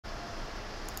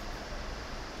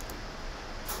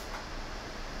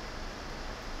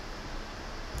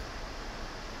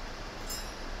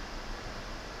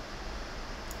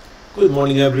Good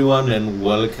morning everyone and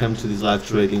welcome to this live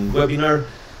trading webinar.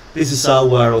 This is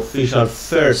our official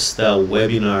first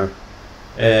webinar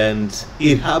and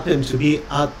it happened to be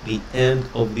at the end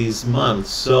of this month.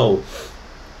 So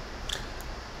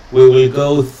we will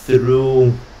go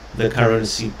through the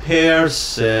currency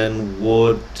pairs and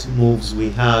what moves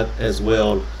we had as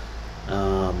well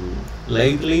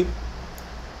lately.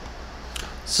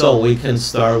 So we can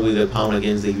start with the pound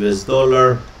against the US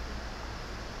dollar.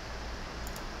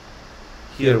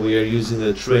 Here we are using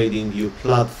the TradingView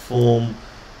platform.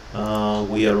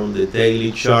 We are on the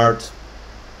daily chart.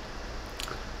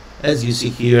 As you see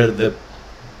here,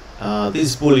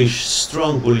 this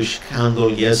strong bullish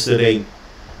candle yesterday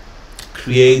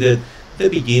created the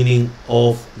beginning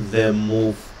of the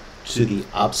move to the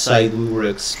upside. We were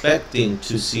expecting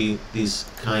to see this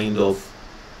kind of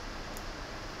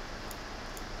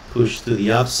push to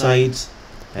the upside,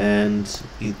 and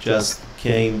it just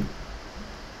came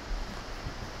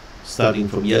starting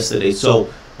from yesterday. So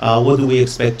what do we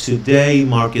expect today?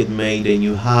 Market made a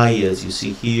new high, as you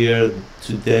see here.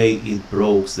 Today it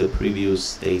broke the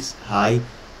previous day's high,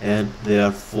 and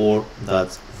therefore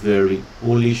that's very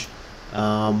bullish.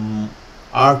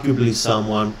 Arguably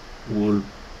someone will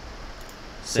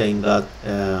saying that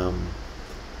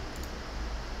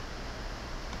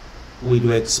we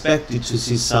do expect it to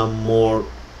see some more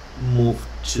move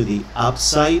to the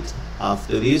upside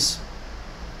after this.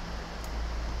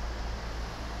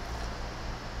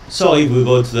 So if we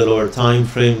go to the lower time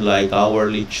frame, like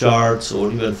hourly charts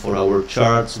or even for our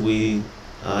charts, we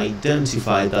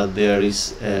identify that there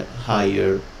is a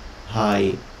higher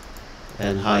high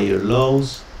and higher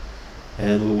lows,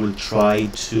 and we will try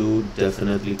to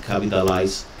definitely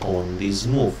capitalize on this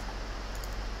move.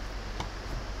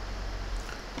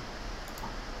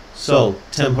 So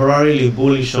temporarily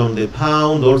bullish on the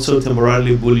pound, also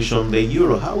temporarily bullish on the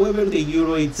euro. However, the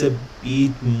euro, it's a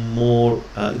bit more,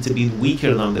 it's a bit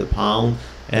weaker than the pound,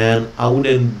 and I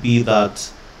wouldn't be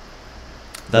that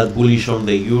bullish on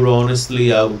the euro.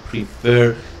 Honestly, I would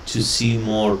prefer to see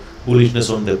more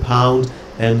bullishness on the pound.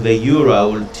 And the euro, I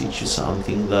will teach you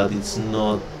something that it's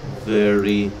not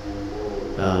very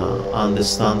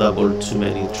understandable to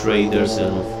many traders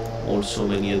and also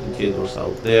many educators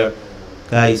out there.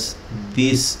 Guys,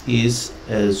 this is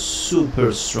a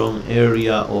super strong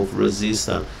area of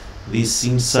resistance. This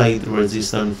inside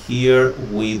resistance here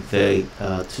with the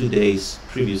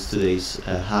previous 2 days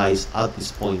highs at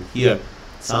this point here,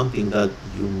 something that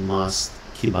you must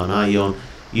keep an eye on.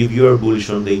 If you are bullish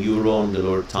on the euro on the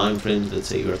lower time frames, let's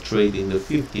say you are trading the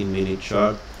 15-minute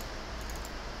chart,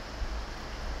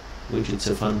 which is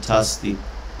a fantastic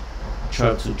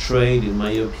chart to trade in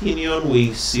my opinion.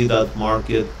 We see that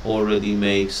market already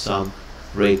makes some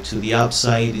break to the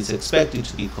upside. It's expected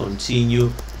to be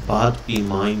continue, but be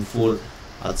mindful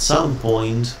at some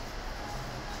point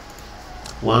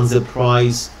once the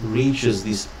price reaches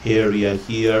this area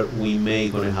here, we may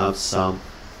gonna have some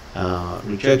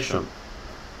rejection.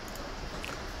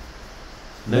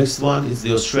 Next one is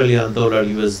the Australian dollar,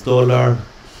 US dollar.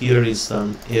 Here is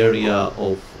an area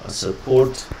of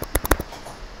support.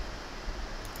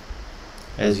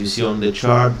 As you see on the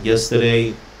chart,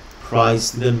 yesterday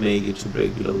price didn't make it to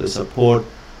break below the support.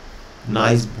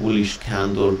 Nice bullish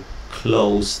candle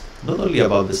closed not only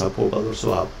above the support but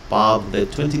also above the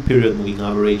 20 period moving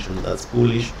average, and that's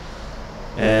bullish.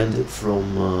 And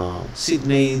from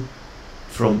Sydney,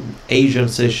 from Asian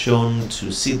session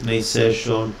to Sydney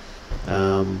session,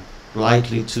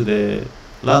 likely to the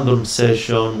London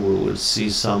session, we will see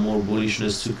some more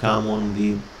bullishness to come on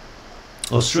the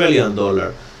Australian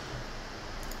dollar.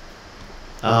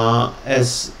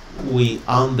 As we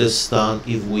understand,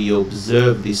 if we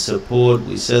observe this support,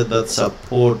 we said that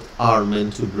support are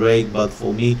meant to break, but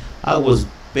for me, I was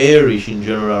bearish in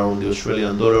general on the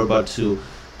Australian dollar, but to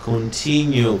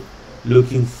continue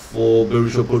looking for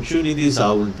bearish opportunities,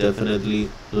 I would definitely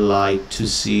like to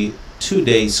see 2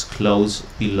 days close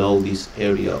below this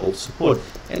area of support,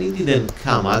 and it didn't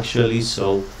come actually.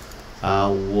 So I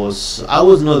was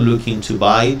not looking to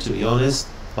buy, to be honest,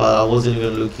 but I wasn't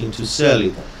even looking to sell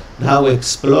it. Now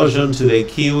explosion to the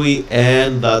Kiwi,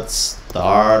 and that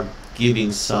start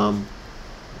giving some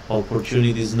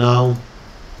opportunities now.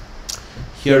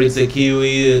 Here is the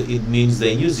Kiwi. It means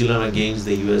the New Zealand against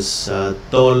the US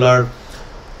dollar,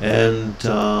 and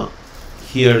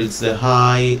here it's the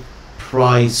high.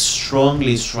 Price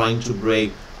strongly is trying to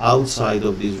break outside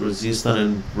of this resistance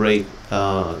and break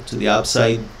to the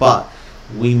upside, but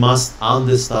we must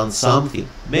understand something.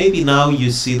 Maybe now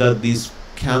you see that this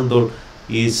candle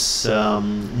is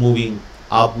moving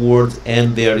upward,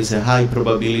 and there is a high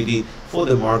probability for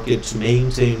the market to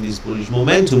maintain this bullish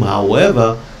momentum.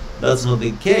 However, that's not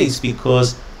the case,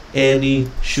 because any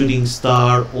shooting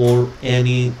star or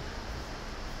any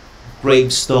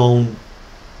gravestone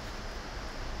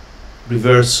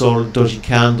reversal doji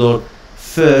candle,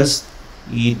 first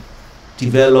it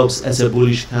develops as a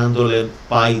bullish candle, and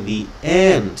by the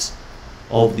end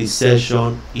of the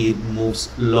session it moves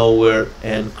lower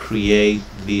and create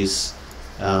this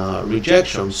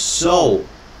rejection. So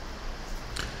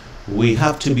we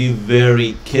have to be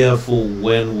very careful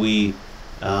when we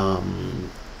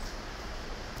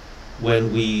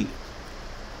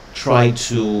try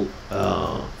to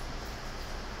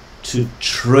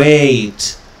trade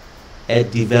a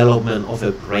development of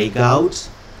a breakout.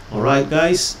 All right,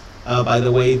 guys. By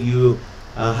the way, if you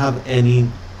have any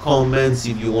comments,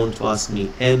 if you want to ask me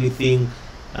anything,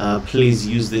 please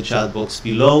use the chat box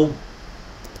below.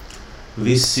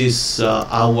 This is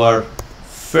our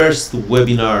first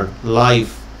webinar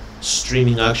live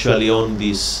streaming actually on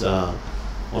this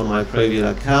on my private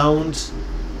account,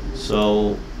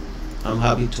 so I'm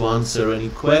happy to answer any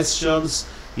questions.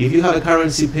 If you have a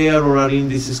currency pair or an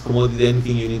indices commodity,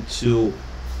 anything you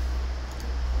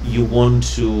want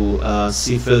to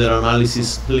see further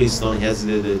analysis, please don't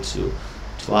hesitate to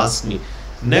ask me.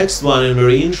 Next one, and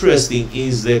very interesting,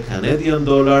 is the Canadian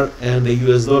dollar and the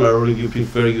US dollar, or if you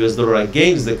prefer US dollar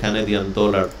against the Canadian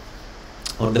dollar.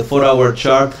 On the 4-hour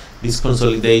chart, this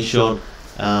consolidation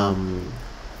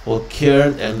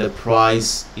occurred and the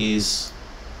price is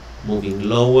moving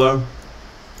lower.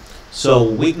 So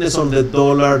weakness on the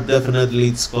dollar, definitely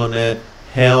it's gonna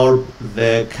help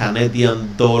the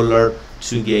Canadian dollar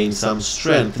to gain some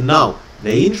strength. Now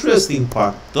the interesting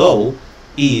part though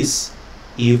is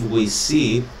if we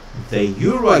see the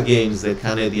euro against the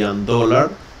Canadian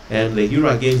dollar and the euro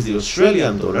against the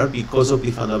Australian dollar, because of the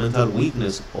fundamental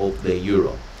weakness of the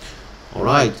euro. All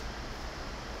right,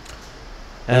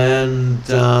 and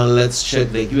let's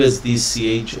check the USD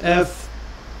CHF.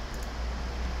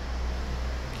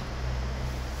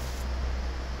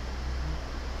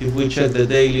 If we check the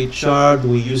daily chart,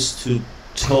 we used to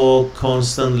talk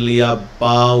constantly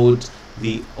about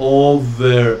the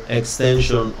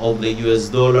overextension of the US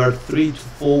dollar, 3 to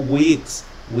 4 weeks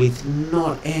with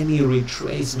not any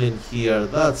retracement here.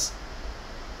 That's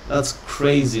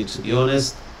crazy, to be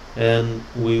honest, and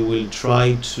we will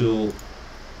try to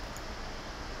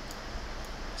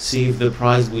see if the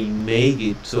price will make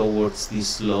it towards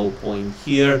this low point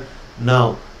here.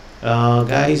 Now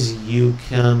guys, you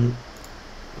can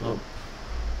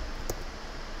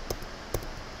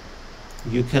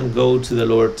go to the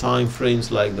lower time frames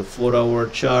like the 4-hour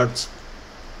charts.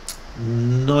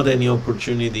 Not any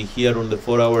opportunity here on the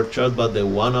 4-hour chart, but the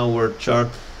 1-hour chart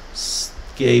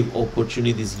gave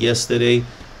opportunities yesterday.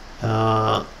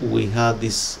 We had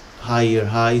these higher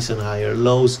highs and higher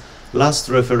lows. Last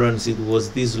reference, it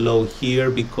was this low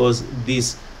here, because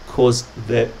this caused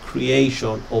the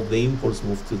creation of the impulse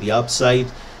move to the upside,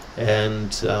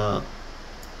 and a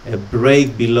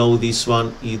break below this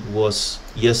one, it was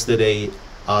yesterday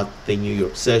at the New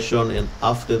York session, and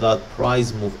after that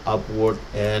price moved upward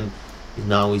and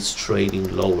now it's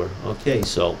trading lower. Okay,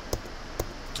 so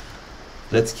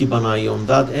let's keep an eye on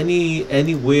that.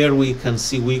 Anywhere we can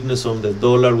see weakness on the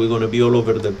dollar, we're going to be all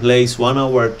over the place.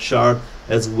 1-hour chart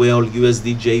as well,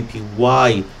 USD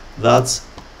JPY, that's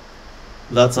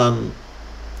an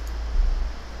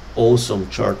awesome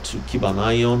chart to keep an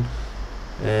eye on.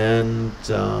 And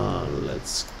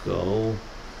let's go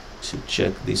to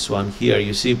check this one here.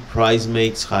 You see price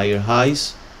makes higher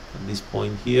highs at this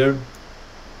point here,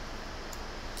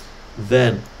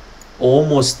 then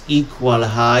almost equal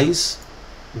highs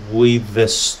with the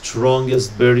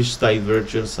strongest bearish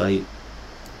divergence I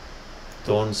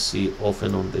don't see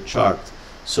often on the chart.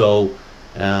 So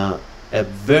a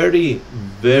very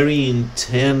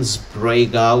intense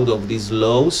breakout of these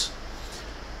lows,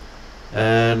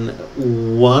 and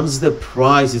once the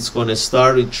price is going to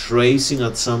start retracing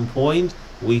at some point,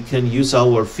 we can use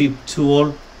our FIB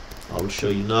tool. I'll show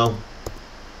you now.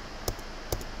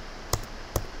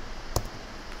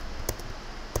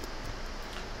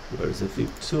 Where's the FIB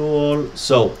tool?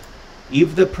 So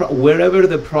if the wherever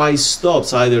the price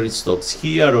stops, either it stops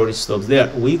here or it stops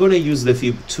there, we're going to use the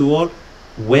FIB tool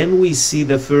when we see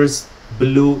the first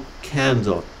blue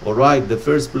candle. All right, the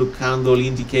first blue candle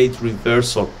indicates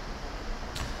reversal,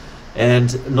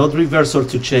 and not reversal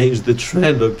to change the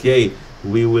trend. Okay,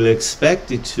 we will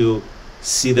expect it to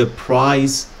see the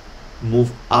price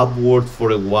move upward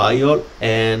for a while,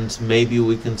 and maybe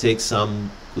we can take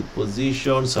some good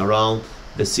positions around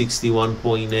the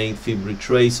 61.8 FIB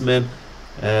retracement,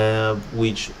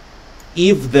 which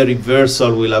if the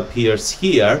reversal will appear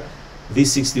here,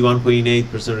 this 61.8%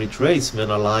 retracement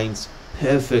aligns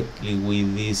perfectly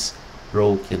with this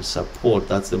broken support.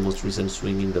 That's the most recent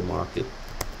swing in the market.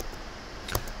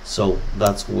 So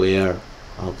that's where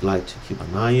I would like to keep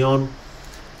an eye on.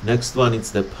 Next one,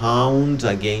 it's the pound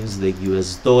against the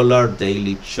US dollar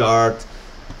daily chart.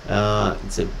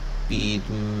 It's a bit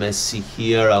messy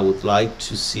here. I would like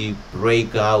to see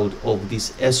breakout of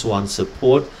this S1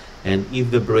 support, and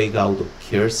if the breakout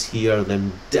occurs here,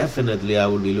 then definitely I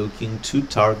will be looking to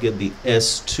target the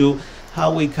S2.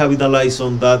 How we capitalize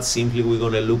on that? Simply we're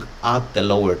going to look at the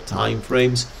lower time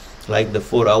frames, like the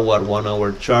 4-hour,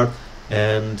 1-hour chart,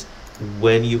 and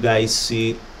when you guys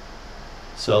see,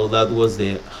 so that was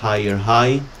the higher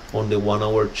high on the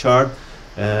 1-hour chart.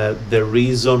 The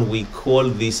reason we call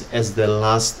this as the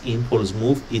last impulse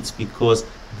move, it's because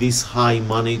this high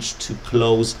managed to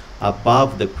close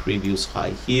above the previous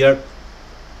high here,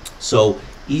 so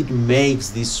it makes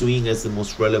this swing as the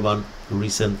most relevant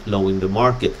recent low in the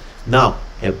market. Now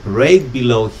a break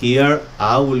below here,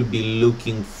 I will be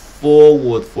looking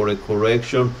forward for a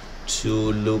correction to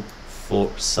look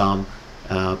for some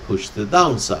push to the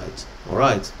downside. All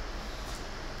right,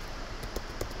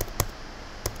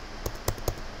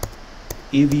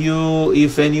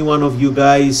 if any one of you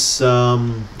guys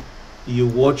you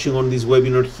watching on this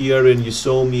webinar here and you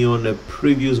saw me on the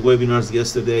previous webinars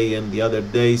yesterday and the other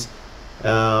days,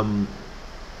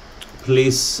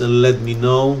 please let me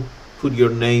know. Put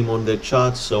your name on the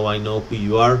chat so I know who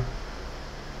you are.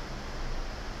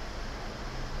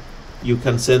 You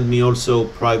can send me also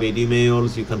private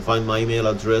emails. You can find my email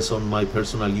address on my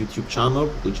personal YouTube channel,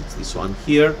 which is this one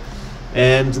here.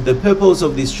 And the purpose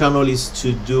of this channel is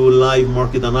to do live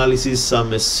market analysis.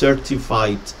 I'm a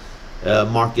certified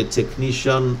market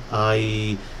technician.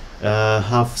 I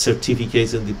have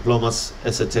certificates and diplomas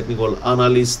as a technical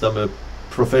analyst. I'm a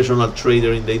professional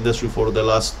trader in the industry for the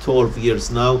last 12 years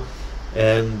now.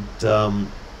 And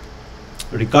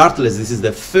regardless, this is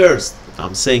the first,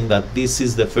 I'm saying that this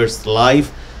is the first live.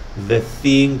 The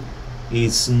thing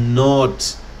is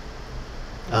not,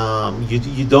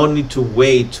 you don't need to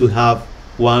wait to have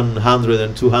 100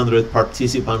 and 200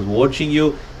 participants watching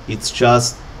you. It's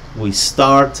just we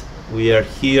start, we are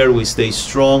here, we stay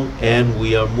strong, and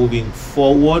we are moving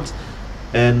forward.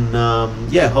 And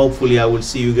yeah, hopefully I will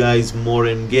see you guys more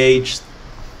engaged.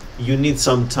 You need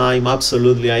some time,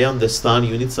 absolutely, I understand.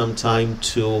 You need some time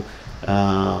to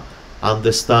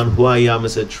understand who I am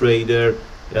as a trader.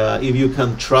 If you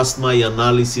can trust my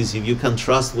analysis, if you can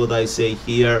trust what I say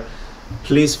here,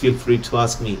 please feel free to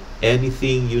ask me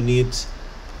anything you need.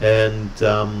 And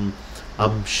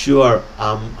I'm sure,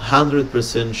 I'm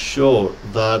 100% sure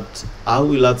that I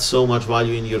will add so much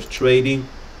value in your trading.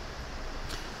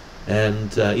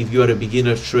 And if you are a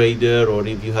beginner trader, or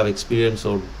if you have experience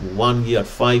or 1 year,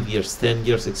 5 years, 10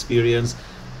 years experience,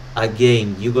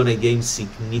 again, you're gonna gain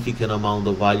significant amount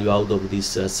of value out of these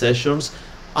sessions.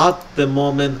 At the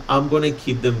moment, I'm gonna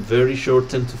keep them very short,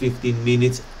 10 to 15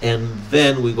 minutes, and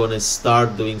then we're gonna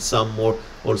start doing some more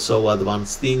also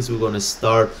advanced things. We're gonna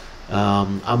start,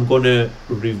 I'm gonna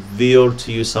reveal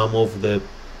to you some of the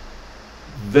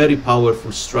very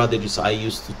powerful strategies I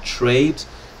use to trade,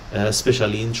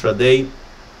 especially intraday.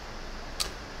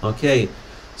 Okay,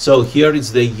 so here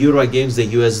is the euro against the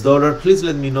US dollar. Please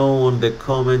let me know on the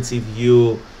comments if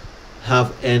you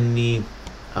have any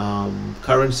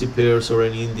currency pairs or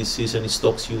any indices, any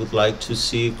stocks you would like to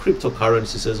see,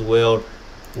 cryptocurrencies as well.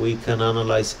 We can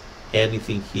analyze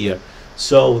anything here.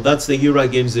 So that's the euro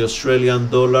against the Australian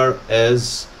dollar.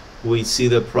 As we see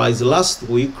the price last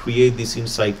week create this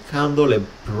inside candle, a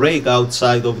break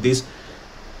outside of this,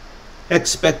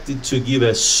 expected to give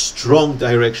a strong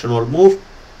directional move,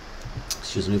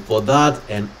 excuse me for that,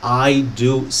 and I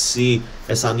do see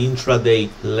as an intraday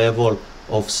level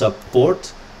of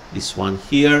support this one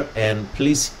here. And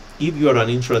please, if you are an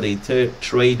intraday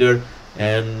trader,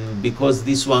 and because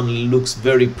this one looks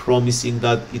very promising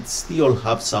that it still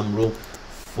have some room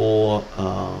for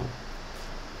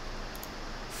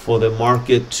the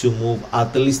market to move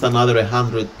at least another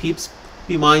 100 pips,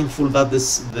 be mindful that the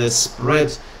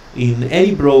spread in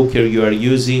any broker you are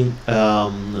using,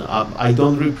 I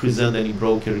don't represent any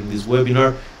broker in this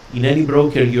webinar. In any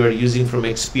broker you are using, from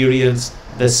experience,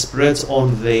 the spreads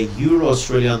on the euro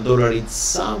Australian dollar, it's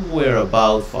somewhere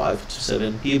about 5 to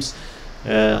 7 pips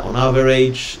on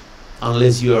average,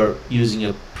 unless you are using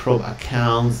a pro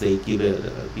account, they give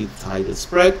a bit tighter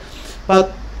spread.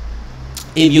 But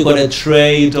if you're gonna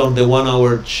trade on the 1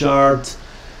 hour chart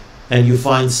and you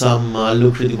find some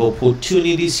lucrative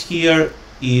opportunities here,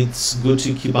 it's good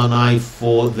to keep an eye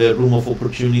for the room of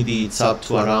opportunity. It's up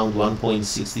to around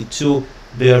 1.62.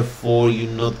 Therefore, you're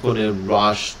not going to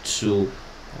rush to,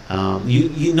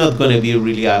 you're not going to be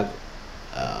really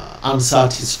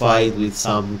unsatisfied with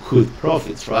some good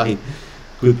profits, right?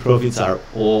 Good profits are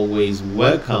always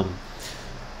welcome.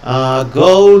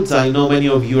 Gold, I know many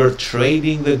of you are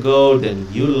trading the gold and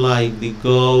you like the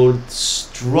gold.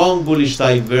 Strong bullish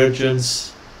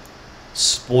divergence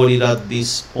spotted at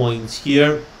this point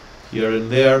here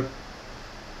and there.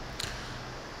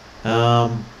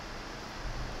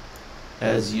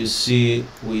 As you see,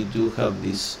 we do have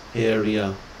this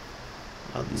area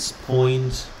at this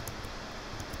point.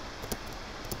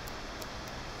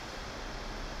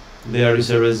 There is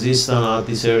a resistance at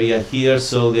this area here,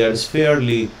 so there is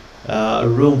fairly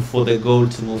room for the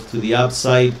gold to move to the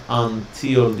upside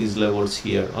until these levels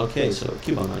here. Okay, so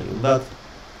keep an eye on that.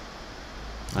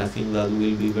 I think that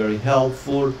will be very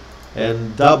helpful.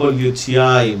 And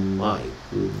WTI, my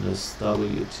goodness,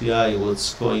 WTI,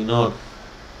 what's going on?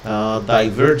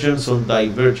 Divergence on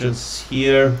divergence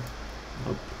here.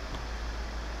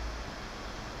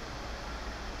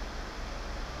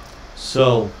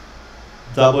 So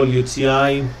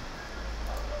WTI,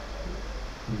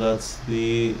 that's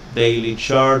the daily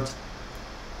chart.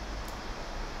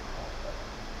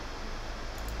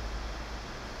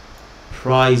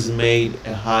 Price made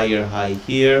a higher high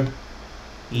here.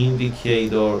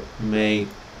 Indicator made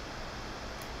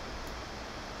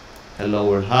a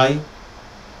lower high.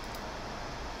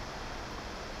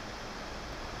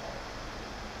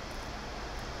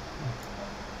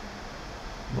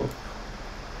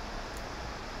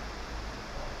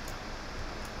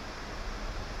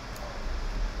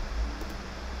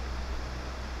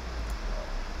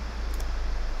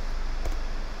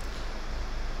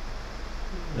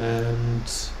 And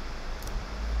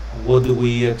what do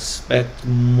we expect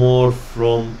more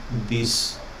from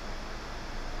this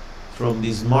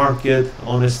market?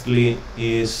 Honestly,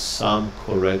 is some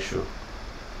correction.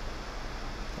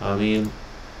 I mean,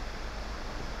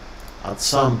 at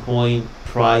some point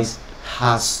price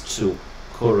has to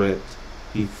correct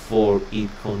before it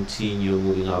continue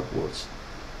moving upwards.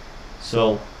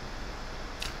 So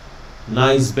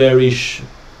nice bearish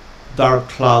dark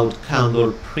cloud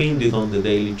candle printed on the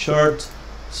daily chart.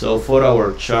 So for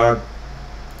our chart,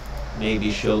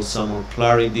 maybe show some more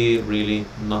clarity. Really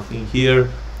nothing here.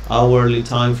 Hourly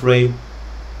time frame,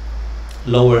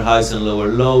 lower highs and lower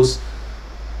lows.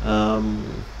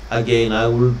 Again,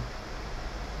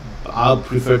 I'll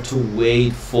prefer to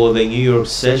wait for the New York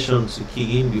session to kick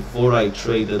in before I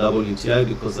trade the WTI,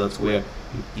 because that's where it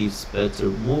gives better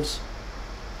moves.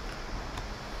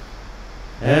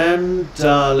 And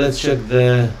let's check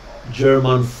the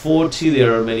German 40.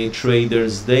 There are many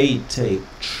traders, they take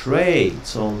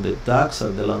trades on the DAX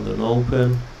at the London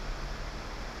Open.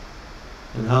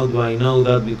 And how do I know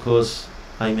that? Because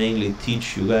I mainly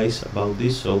teach you guys about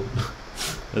this, so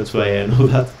that's why I know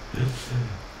that.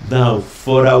 Now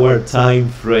for our time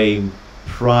frame,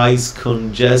 price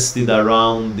congested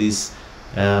around this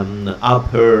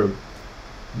upper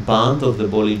band of the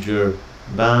Bollinger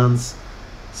Bands.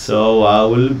 So I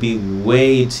will be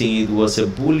waiting. It was a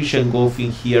bullish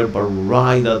engulfing here, but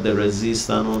right at the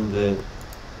resistance on the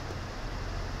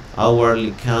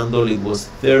hourly candle, it was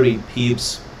 30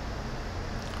 pips.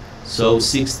 So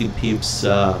 60 pips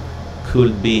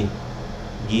could be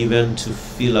given to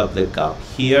fill up the gap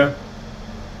here.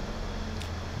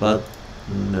 But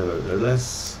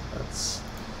nevertheless,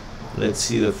 let's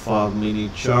see the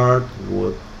 5-minute chart.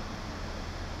 What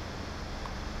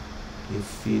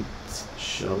if it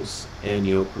shows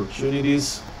any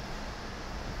opportunities?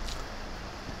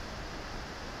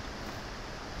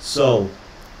 So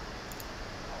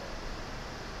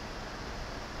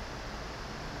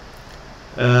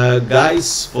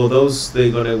guys, for those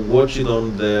they're gonna watch it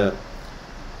on the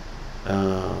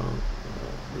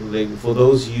for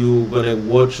those you gonna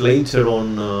watch later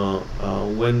on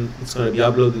when it's gonna be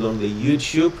uploaded on the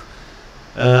YouTube,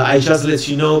 I just let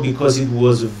you know because it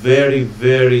was very,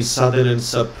 very sudden and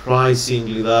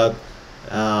surprisingly that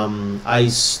I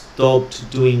stopped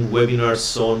doing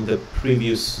webinars on the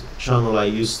previous channel I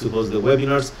used to host the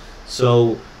webinars.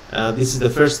 So this is the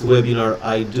first webinar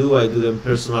I do them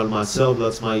personal myself.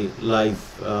 That's my live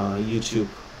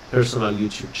personal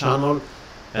YouTube channel.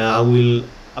 I will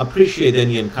appreciate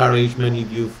any encouragement. If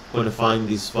you're going to find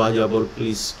this valuable,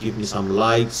 please give me some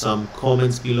likes, some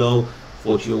comments below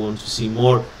what you want to see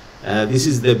more. This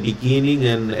is the beginning,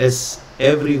 and as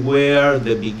everywhere,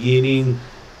 the beginning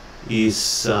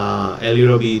is a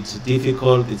little bit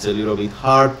difficult, it's a little bit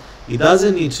hard. It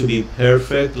doesn't need to be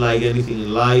perfect like anything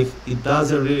in life. It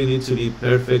doesn't really need to be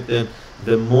perfect and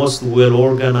the most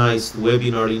well-organized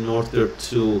webinar in order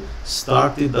to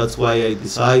start it. That's why I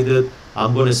decided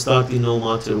I'm going to start it no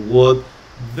matter what.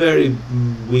 very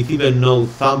with even no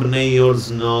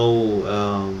thumbnails,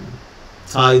 no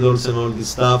titles and all this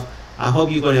stuff. I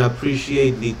hope you're gonna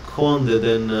appreciate the content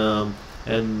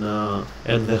and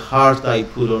the heart I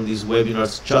put on these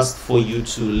webinars just for you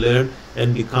to learn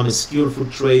and become a skillful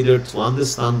trader, to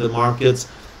understand the markets.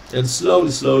 And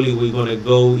slowly we're gonna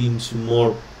go into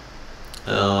more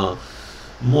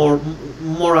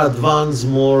advanced,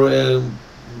 more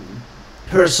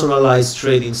personalized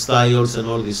trading styles and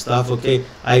all this stuff. Okay,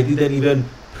 I didn't even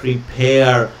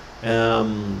prepare a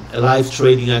live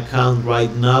trading account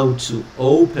right now to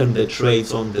open the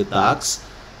trades on the DAX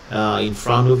in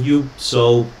front of you,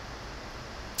 so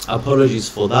apologies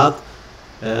for that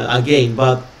again.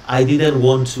 But I didn't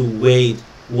want to wait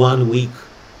 1 week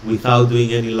without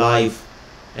doing any live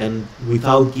and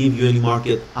without give you any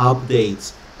market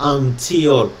updates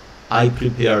until I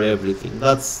prepare everything.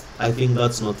 I think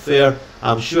that's not fair.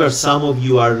 I'm sure some of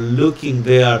you are looking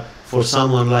there for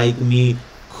someone like me,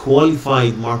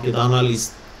 qualified market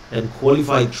analyst and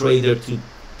qualified trader, to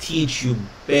teach you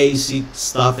basic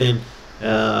stuff and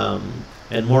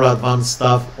more advanced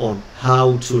stuff on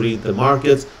how to read the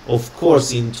markets. Of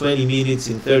course, in 20 minutes,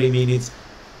 in 30 minutes,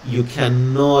 you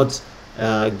cannot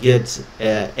get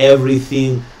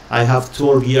everything. I have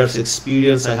 12 years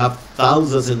experience. I have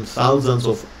thousands and thousands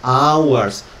of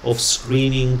hours of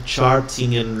screening,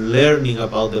 charting, and learning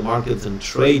about the markets and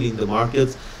trading the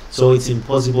markets. So it's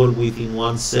impossible within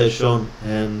one session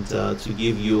and to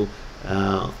give you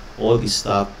all this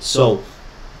stuff. So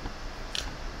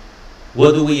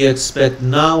what do we expect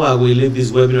now? I will leave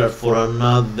this webinar for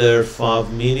another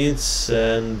 5 minutes,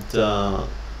 and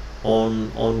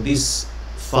on this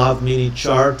 5-minute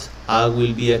chart, I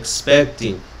will be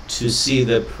expecting to see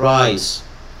the price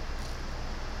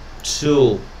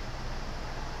to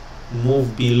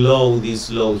move below this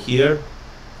low here,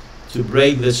 to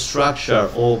break the structure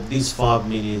of this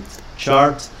 5-minute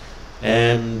chart,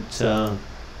 and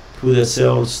put a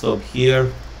sell stop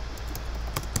here.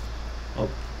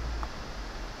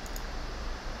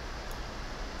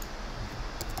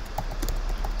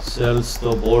 Sell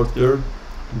stop order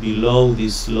below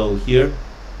this low here.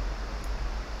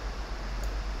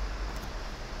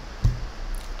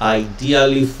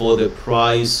 Ideally for the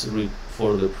price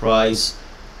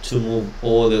to move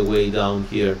all the way down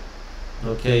here.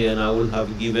 Okay, and I will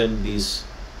have given this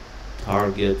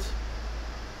target.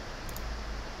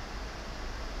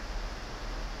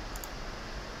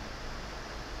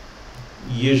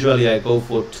 Usually I go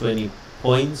for 20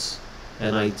 points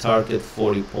and I target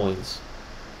 40 points.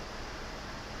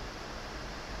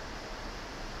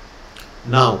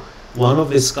 Now, one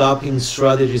of the scalping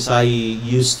strategies I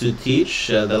used to teach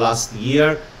the last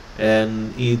year,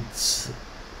 and it's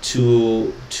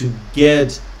to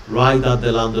get right at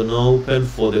the London Open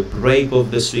for the break of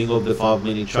the swing of the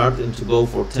 5-minute chart and to go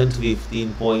for 10 to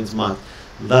 15 points max.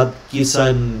 That gives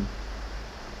an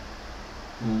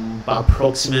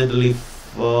approximately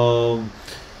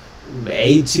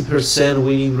 80%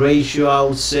 winning ratio, I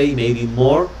would say, maybe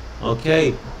more.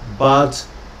 Okay, but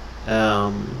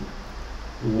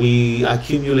we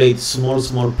accumulate small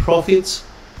profits,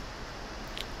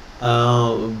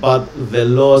 but the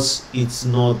loss, it's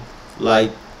not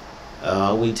like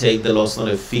we take the loss on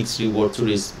a fixed reward to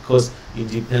risk, because it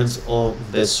depends on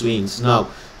the swings. Now,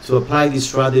 to apply this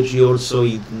strategy also,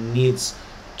 it needs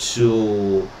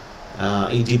to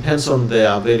it depends on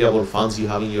the available funds you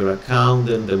have in your account,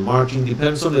 and the margin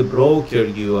depends on the broker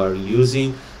you are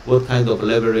using, what kind of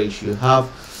leverage you have.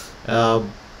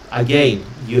 Again,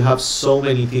 you have so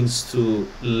many things to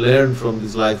learn from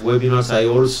these live webinars. I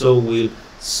also will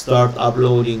start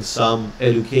uploading some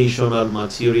educational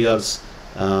materials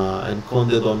and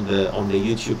content on the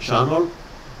YouTube channel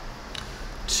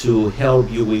to help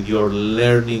you with your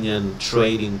learning and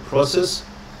trading process.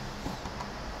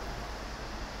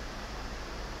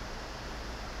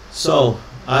 So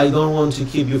I don't want to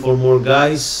keep you for more,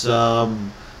 guys.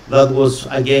 That was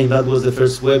the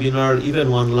first webinar. Even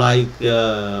one like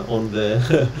on the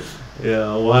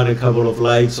a couple of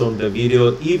likes on the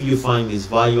video. If you find this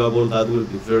valuable, that will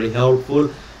be very helpful.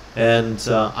 And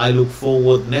I look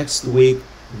forward next week.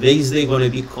 These are going to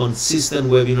be consistent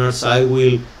webinars. I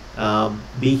will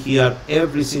be here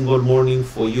every single morning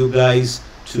for you guys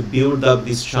to build up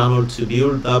this channel, to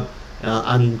build up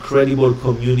an incredible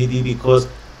community, because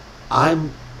I'm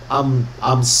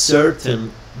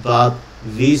certain that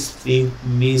this thing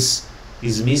is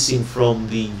missing from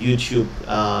the YouTube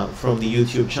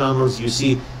channels. You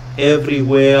see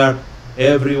everywhere,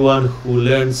 everyone who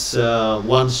learns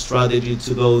one strategy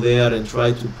to go there and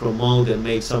try to promote and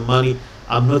make some money.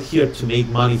 I'm not here to make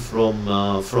money from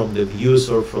the views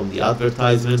or from the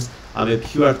advertisements. I'm a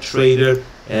pure trader,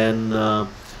 and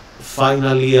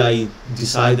finally I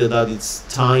decided that it's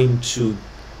time to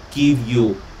give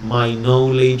you my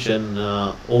knowledge and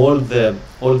all the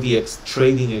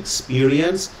trading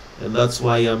experience, and that's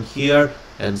why I'm here.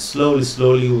 And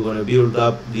slowly we're going to build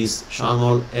up this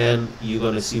channel, and you're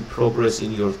going to see progress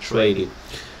in your trading.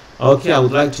 Okay, I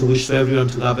would like to wish everyone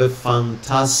to have a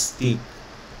fantastic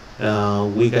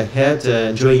week ahead.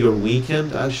 Enjoy your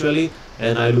weekend actually,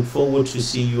 and I look forward to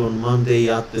see you on Monday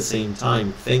at the same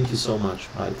time. Thank you so much.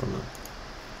 Bye for now.